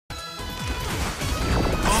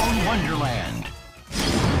own wonderland.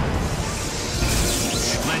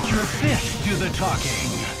 Let your fist do the talking.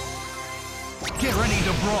 Get ready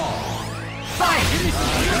to brawl. Fight! Give me some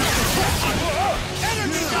energy! Give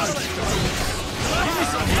me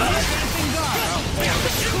some dancing guard!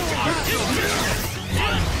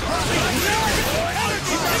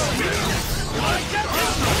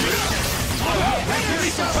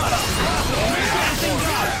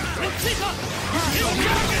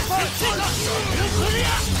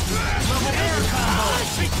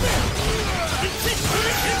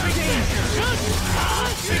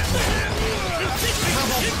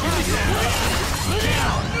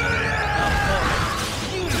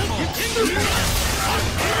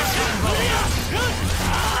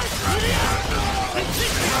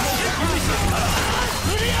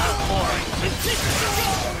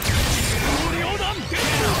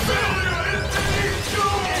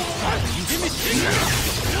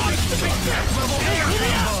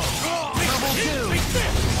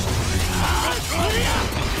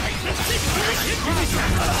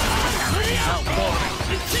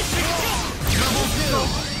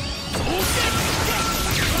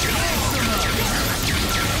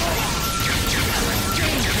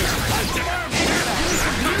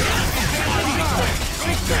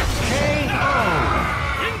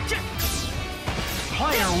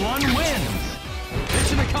 Player 1 wins.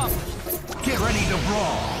 Mission accomplished. Get ready to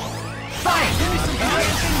brawl. Fight! Give me some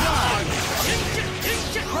dancing guard!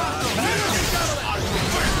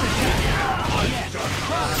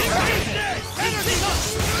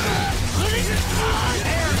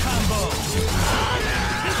 Air combo! Give me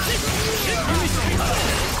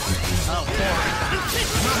some out there.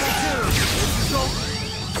 Dancing guard!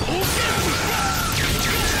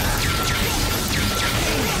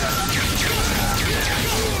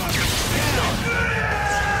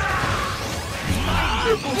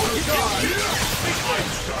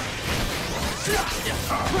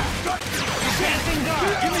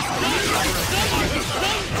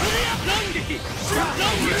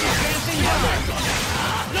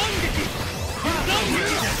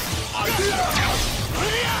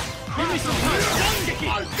 Give me some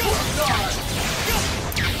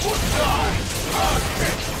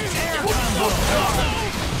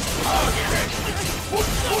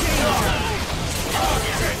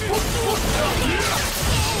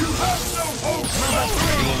You have no hope!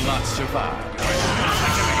 You will not survive.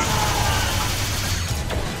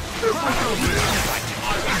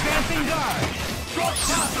 Advancing guard!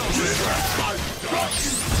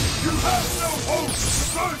 You have no hope!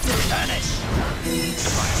 Vanish!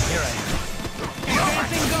 Here I am.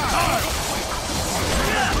 Advancing guard!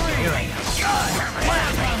 Here I am.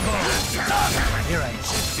 Fire combo! Here I am.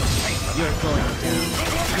 You're going down.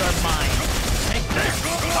 You're mine. Take this!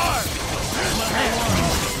 Guard!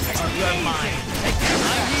 You're mine. Take this!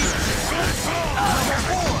 Level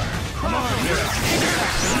 4! Come on, here.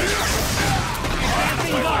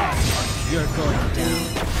 Advancing guard! You're going down.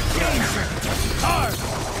 Danger! Guard!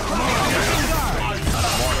 Come on, advancing guard! Not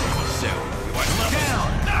a mortal soon. You want to down!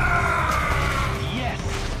 Yes!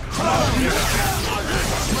 Come on, here.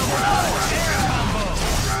 Level 4! Air combo!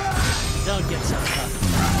 Don't get so tough.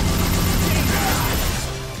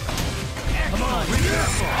 Come on, here.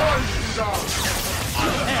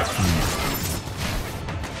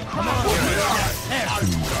 Come on,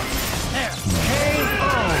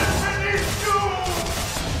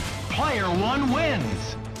 Player 1 wins.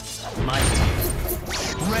 My team.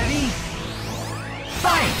 Ready?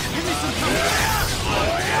 Fight! Give me some cover.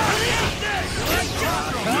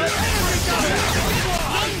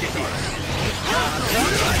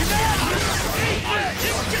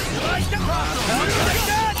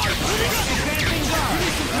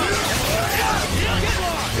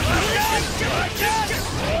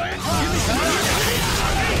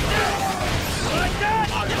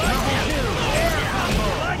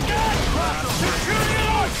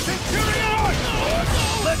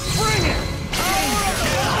 Let's bring it!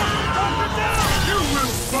 You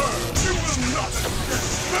will burn! You will not!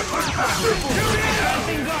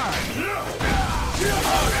 Advancing guard!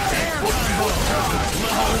 Air combo!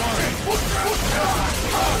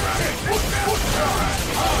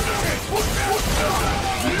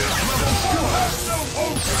 Level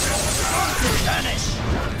 1! Vanish!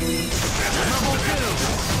 Level 2!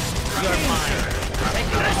 You're mine! Take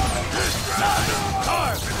this!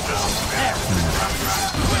 Carve! There!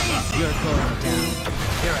 You're going down.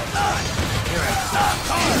 Here I am. Here I am.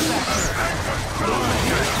 Come on,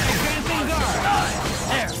 here. Advancing guard.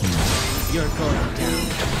 There. You're going down.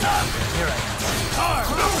 Here I am.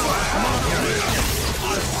 Come on, here.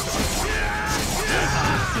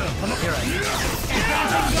 Come on, here I am.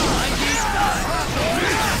 Advancing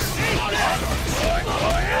guard.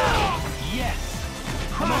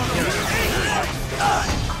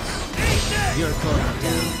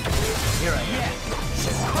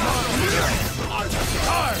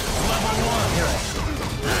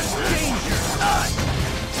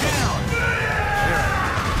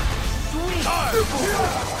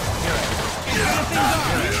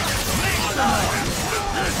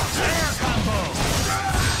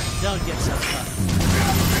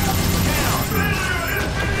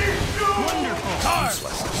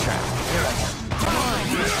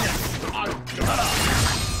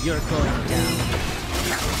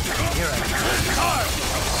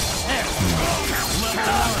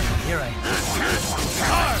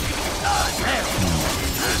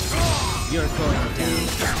 You're going down.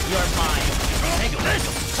 You're mine. Take this!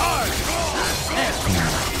 Charge!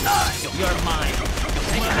 You're mine.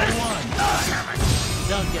 Take level 1!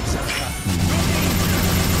 Don't get so tough.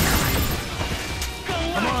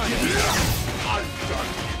 Come on!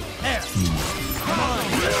 There! Come on!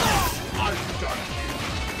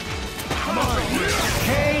 Come on!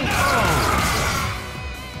 KO!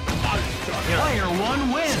 Player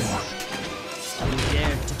 1 wins! You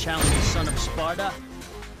dared to challenge the son of Sparta?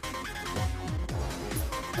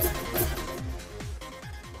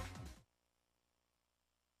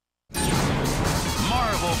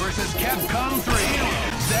 Marvel vs. Capcom 3.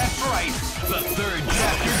 That's right. The third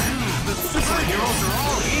chapter. The superheroes are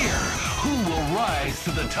all here. Who will rise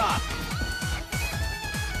to the top?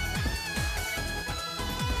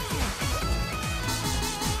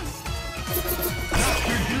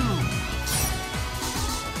 Dr. Doom.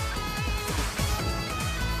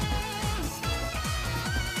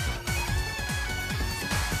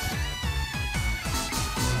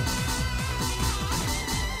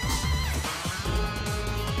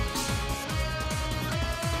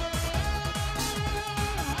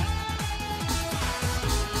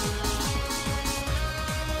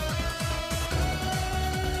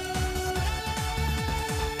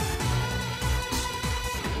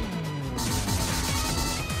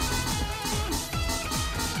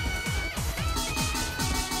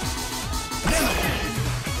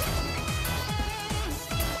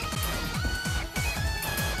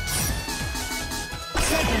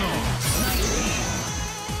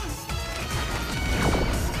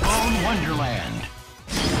 Wonderland.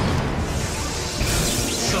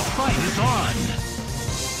 The fight is on.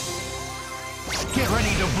 Get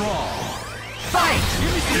ready to brawl. Fight!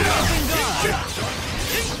 Give me some jumping guard.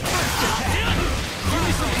 Give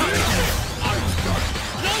me some punches.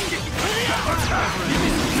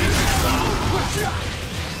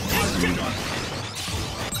 Give me some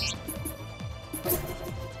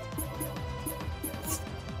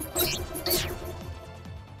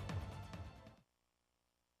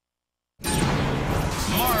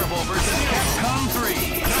Marvel vs. Capcom 3.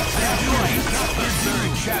 That's right. The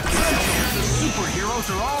third chapter. The superheroes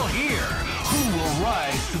are all here. Who will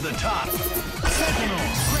rise to the top? Sentinel.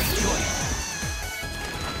 Great choice.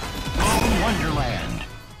 Wonderland.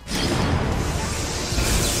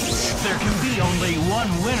 There can be only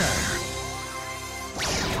one winner.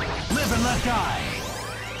 Live and let die.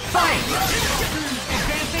 Fight!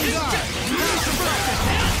 Advancing guard.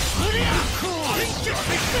 Cool.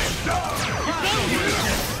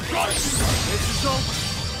 This is over.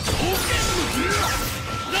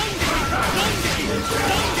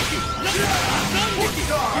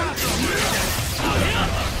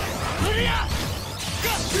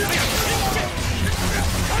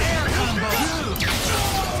 Air combo.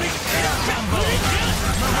 Air combo.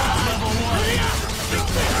 Level 1.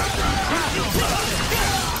 Wonderful.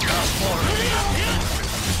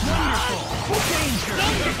 Danger.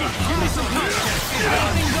 Give me some punches.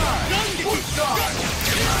 Rising guard. Level 2.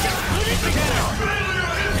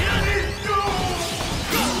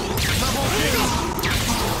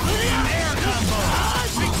 Air combo.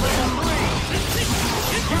 Level 3.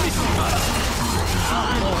 Give me some punches.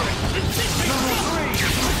 Level 3.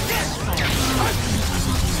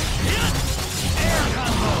 Air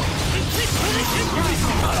combo. Give me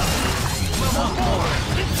some punches. Level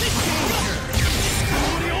 4. Danger.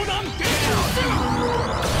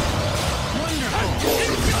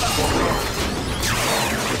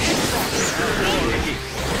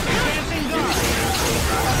 Advancing guard.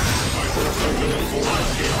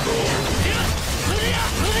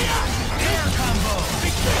 Air combo.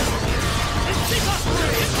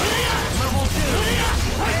 Level 2.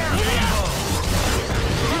 Air combo.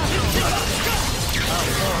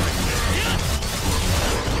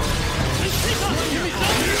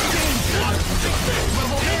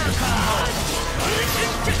 Level air combo.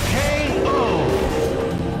 KO.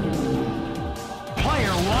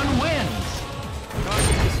 Player 1 wins.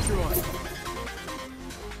 Target destroyed.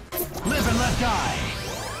 Live and let die.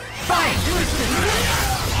 Fight!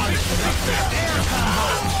 Air combo.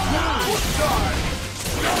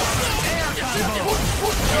 Air combo.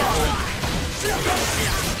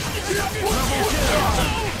 Level 2.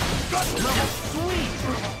 Level sweet.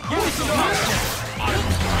 Give me some punches.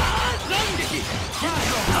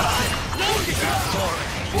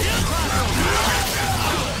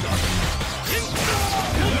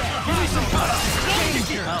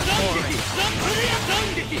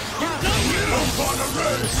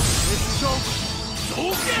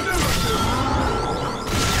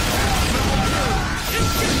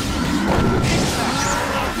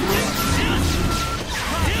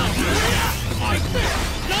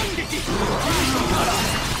 This is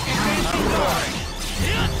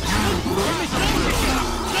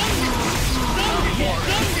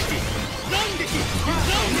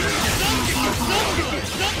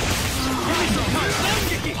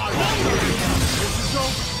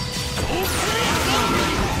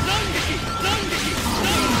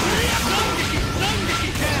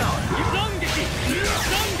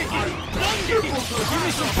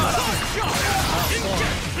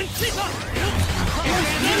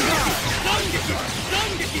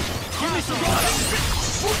Give me some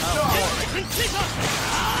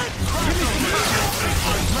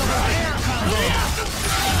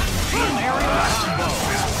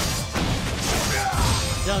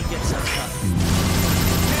Don't get so tough.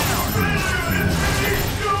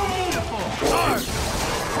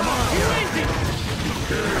 Come on, you're easy.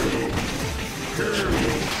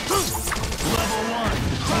 Level 1.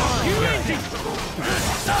 Come on, you're easy.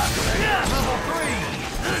 Level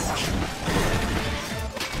 3.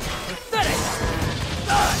 Pathetic.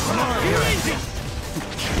 Come on, you're easy.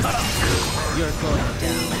 You're going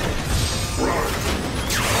down.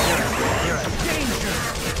 You're a danger.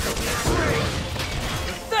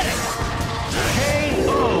 Pathetic.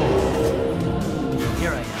 KO.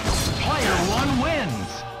 Here I am. Player 1 wins.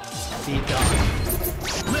 Be gone.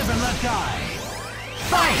 Live and let die.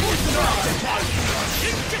 Fight! Give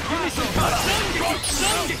me some punch!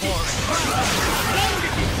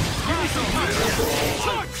 Give me some punch!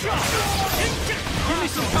 Short shot! Give me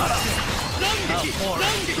some punch!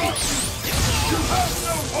 You have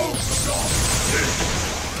no hope!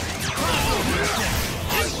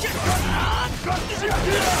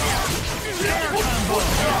 Air combo!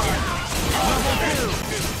 Level 2!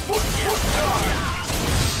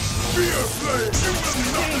 Fear flame!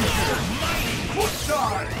 Danger! What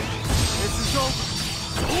die? This is over!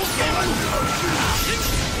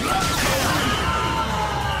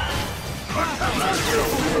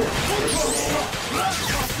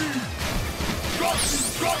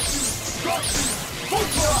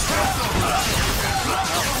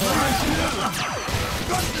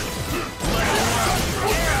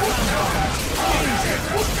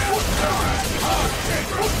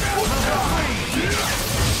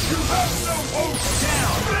 You have no hope! Down!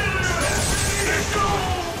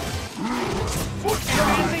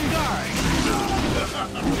 Rising guard!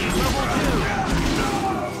 Level 2!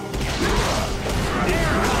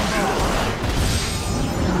 Air combo!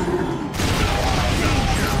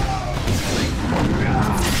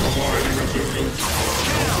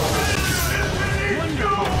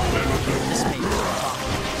 Wonderful! This may be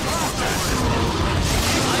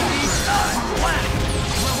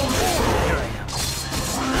Level 4! Here I am.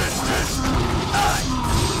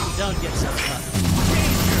 Don't get so tough.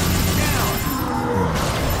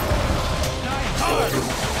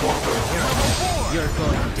 You're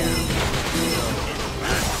going down.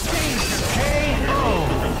 KO!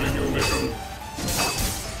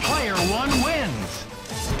 Player 1 wins!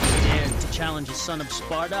 Dared to challenge a son of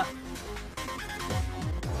Sparta?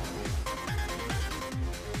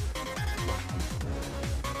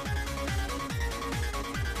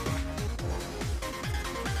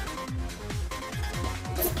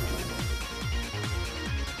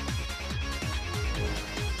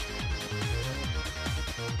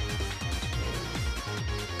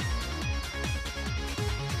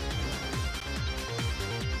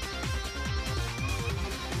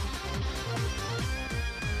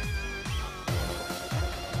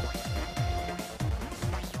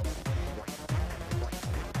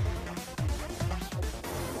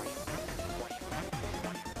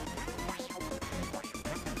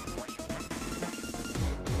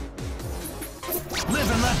 Live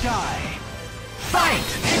and let die!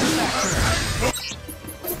 Fight!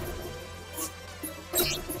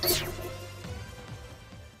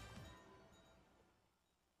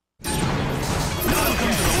 Welcome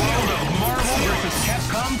to the world of Marvel vs.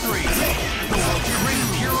 Capcom 3. The world's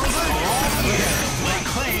greatest heroes are all together. Lay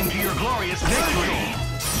claim to your glorious victory.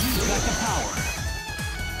 You've got the power.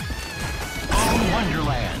 Own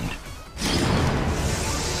Wonderland.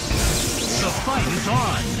 The fight is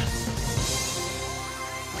on.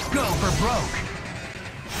 Go for broke!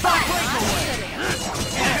 Fight! Breakaway!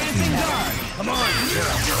 Advancing guard! Come on!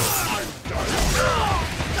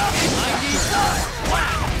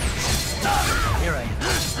 Here I am.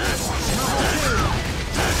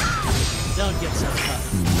 Don't get so tough.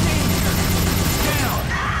 Danger! Down!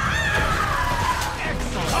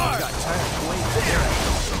 Excellent! Got tired of waiting.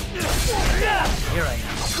 Here I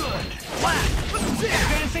am. Good!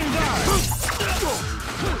 Advancing guard!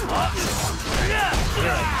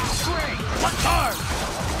 Here I am. Great! What's hard?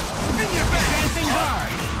 In your back! Advancing guard!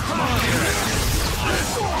 Come on!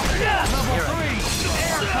 Level 3!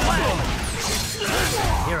 Air combo!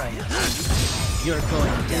 Here I am. You're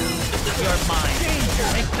going down. You're mine. Danger!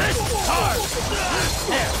 Take this. Hard!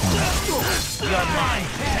 There. You're mine.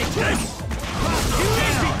 Take this.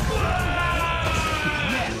 Down!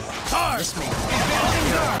 Yes! Hard! This means Advancing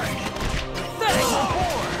guard! Level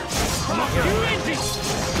 4! Come on! You easy!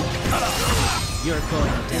 you're going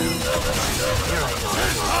down. Here I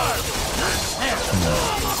am. Hard! There.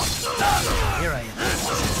 Here I am.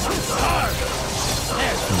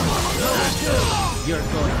 There. You're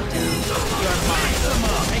going down. You're mine.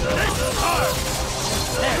 Take this.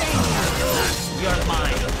 There. You're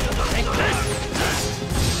mine. Take this.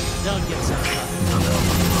 Don't get so tough.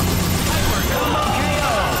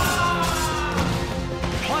 KO.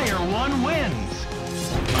 Player 1 wins.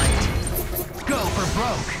 Might. Go for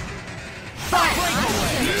broke. Fight!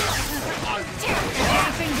 Breakaway!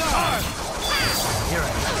 Advancing guard! Here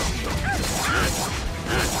I am.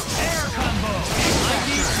 Air combo! I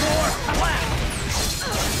need more flat!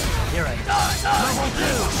 Here I am. Level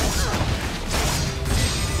 2!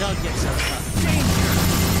 Don't get so tough. Danger!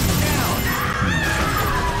 Down!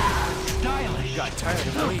 Stylish! Got tired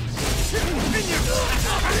of waiting.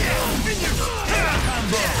 Air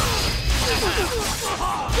combo!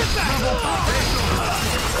 Get back!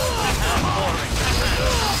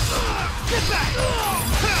 Get back!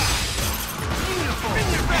 Beautiful!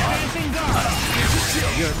 Advancing guard!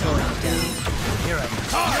 You're going down. Here I am.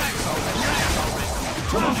 Air combo!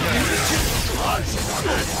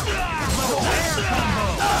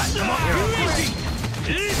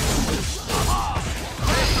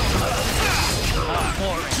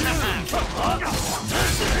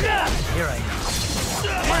 Here I am.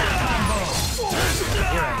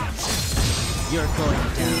 Here I am. You're going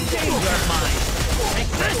down. You're mine.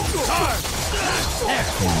 Take this. There.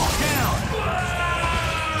 Down!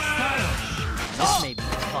 This may be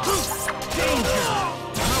fun. Danger!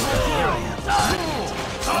 Here I am.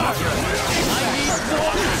 I need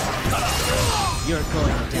more! You're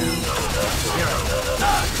going down. Here I am.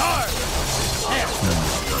 There.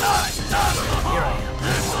 Here I am.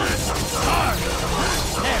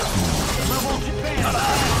 There. Level Japan!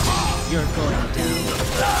 You're going down.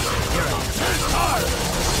 Here I am.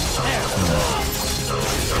 There.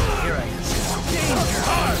 Here I am. Danger!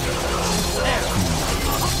 There.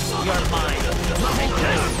 You're mine. Take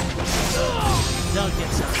this. Don't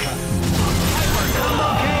get so tough.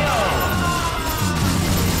 KO!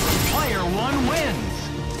 Player 1 wins!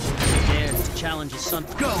 Dare to challenge is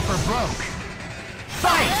something. Go for broke!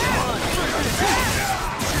 Fight!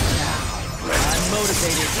 I'm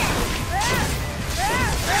motivated.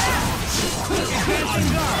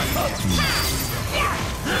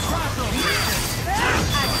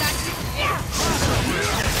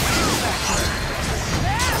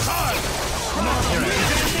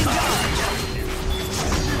 Advancing guard!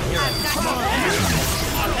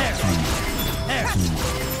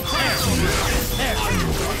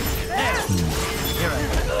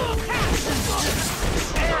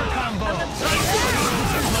 Air combo!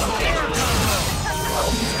 Air combo!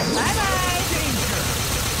 Bye-bye! Danger!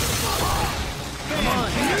 Come on.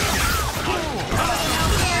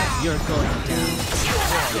 You're going down.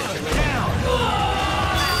 Down!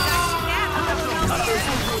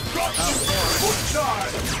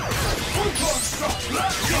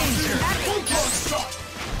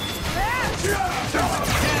 Danger!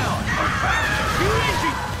 Down!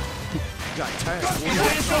 Got tired of waiting.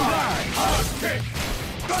 Advancing guard!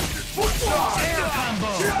 Air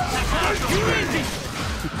combo! Air combo!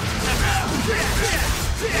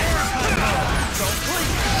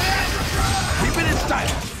 Keep it in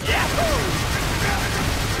style.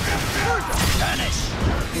 Vanish.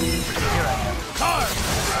 Here I am. Card!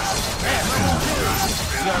 There.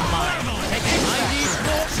 You're mine. Take it. I need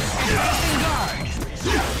more. Advancing guard!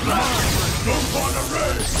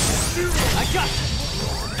 I got you.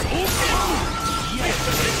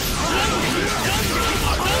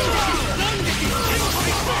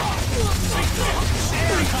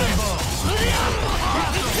 Air combo! Air combo!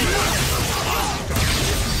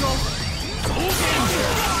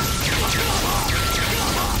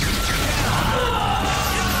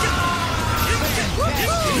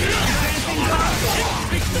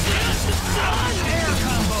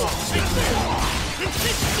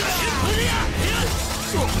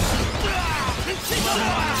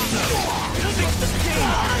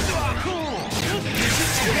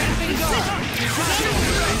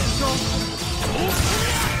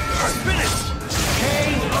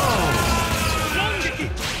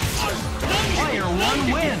 Player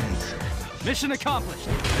 1 wins! Mission accomplished.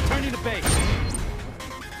 Returning to base.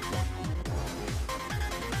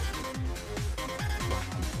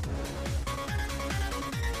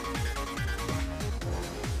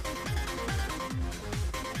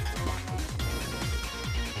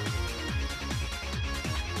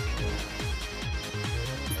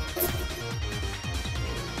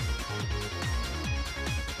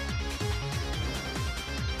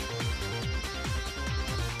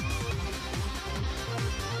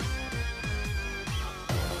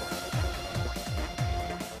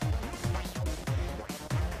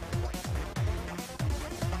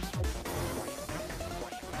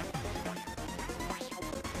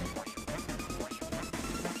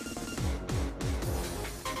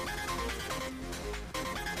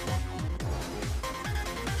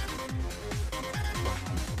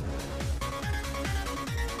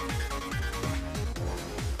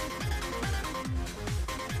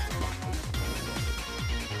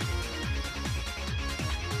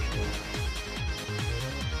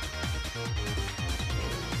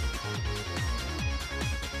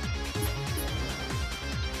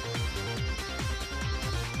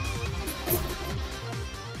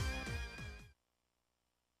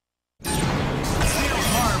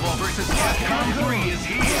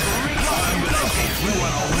 you on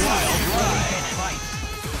a wild ride.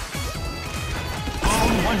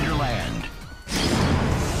 Bone Wonderland.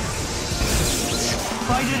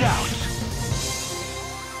 Fight it out.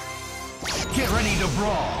 Get ready to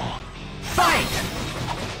brawl. Fight!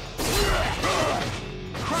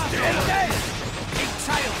 Crossover! Big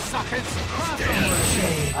tail, suckers!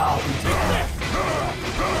 Crossover! I'll be back.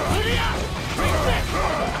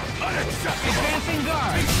 Advancing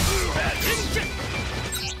guard!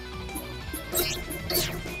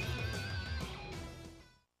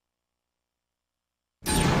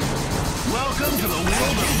 Welcome to the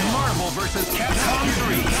world of Marvel vs. Capcom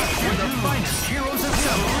 3, where the finest heroes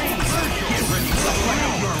assemble. Get ready to fight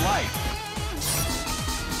out your life.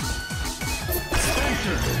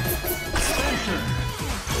 Spencer! Spencer!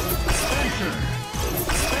 Spencer!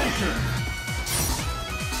 Spencer!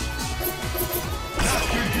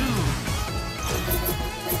 Dr. Doom!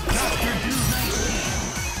 Dr. Doom 19!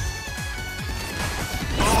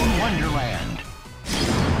 Bone Wonderland!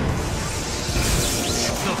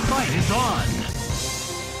 The fight is on!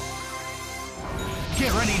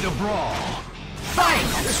 Get ready to brawl! Fight!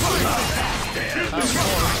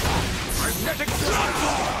 Magnetic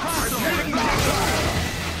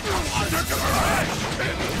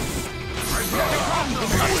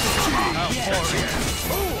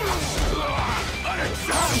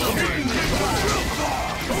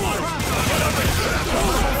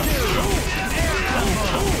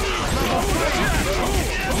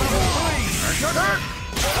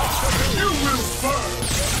You will burn!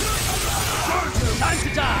 Time to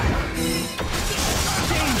die!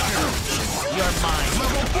 Danger! You're mine!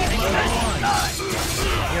 Level 4!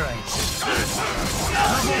 Here I am.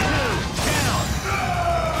 Level 2! Down!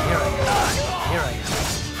 Here I am. Here I am.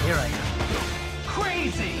 Here I am.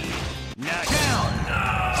 Crazy! Now down!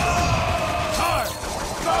 Hard!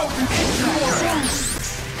 Go!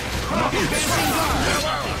 Advancing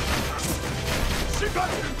guard! She got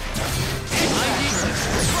you!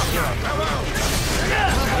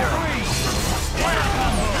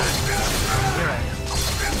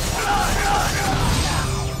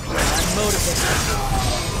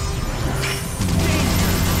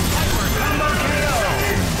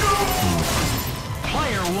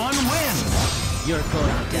 Player 1 wins! You're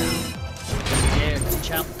going down. Dare to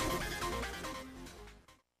challenge.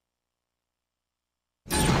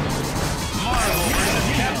 Marvel vs.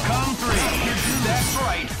 Capcom 3. That's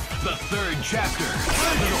right. The third chapter.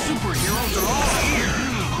 The superheroes are all here.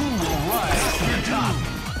 Who will rise to the top?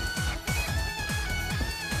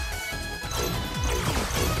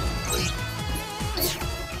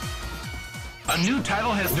 A new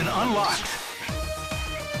title has been unlocked.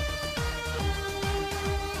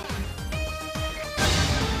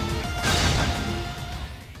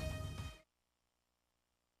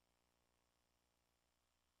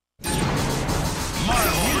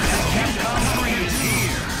 Marvel vs. Capcom 3 is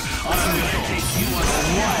here. I'm gonna take you on a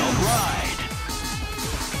wild ride.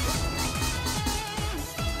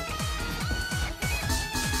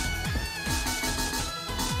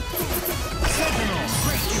 Sentinel,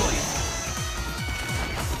 great choice.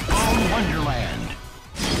 Bone Wonderland.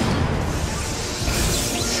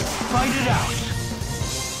 Fight it out.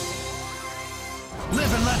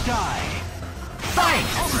 Live and let die. Fight!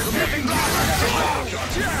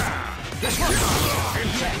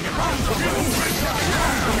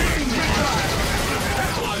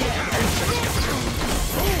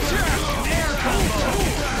 Air combo!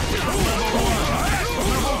 Level 1.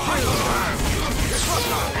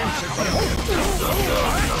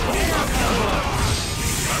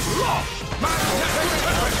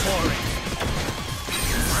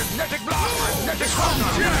 Magnetic block! Magnetic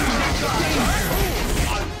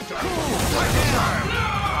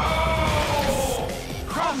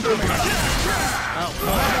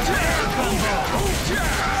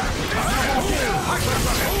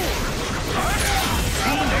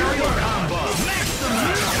aerial combo!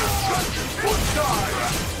 Maximum!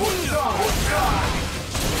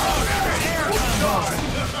 Air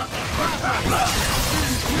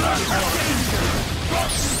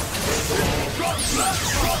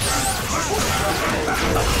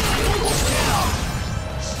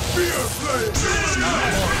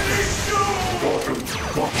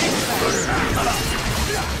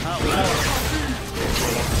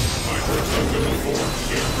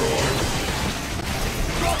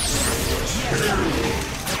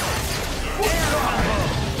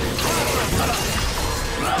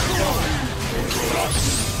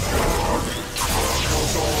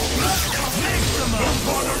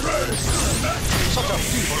Such a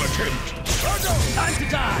feeble attempt! Time to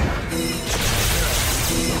die!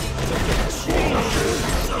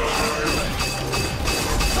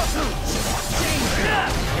 Danger!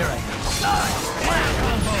 Here I am. Air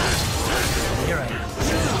combo. Here I am.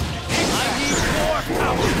 I need more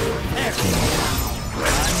power. There.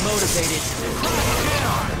 I'm motivated.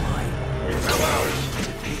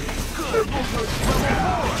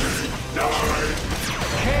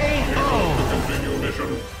 KO. Continue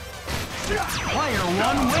mission. Player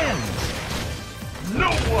 1 wins. No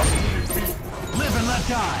one can defeat. Live and let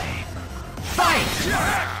die. Fight!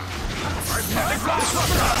 Magnetic block!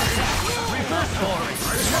 Reverse force!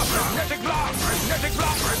 Magnetic block! Magnetic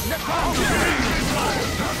block! Magnetic block!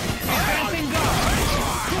 Advancing guard!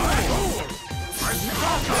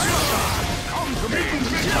 Come to me!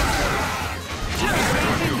 Advancing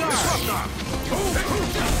guard!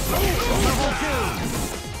 Level 2!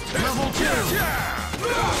 Level 2!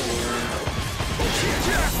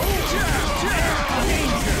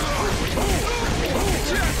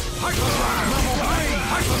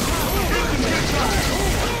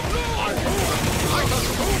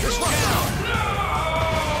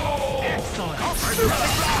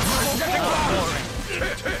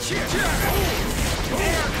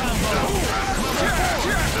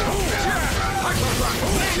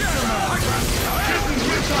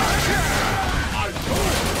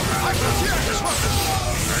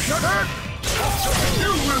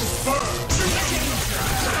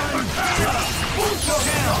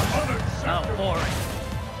 How boring.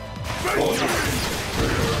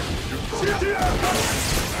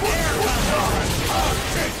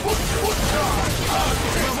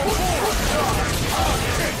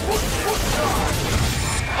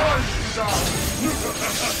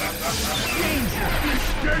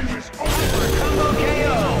 Combo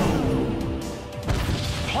KO.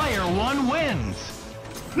 Player 1 wins.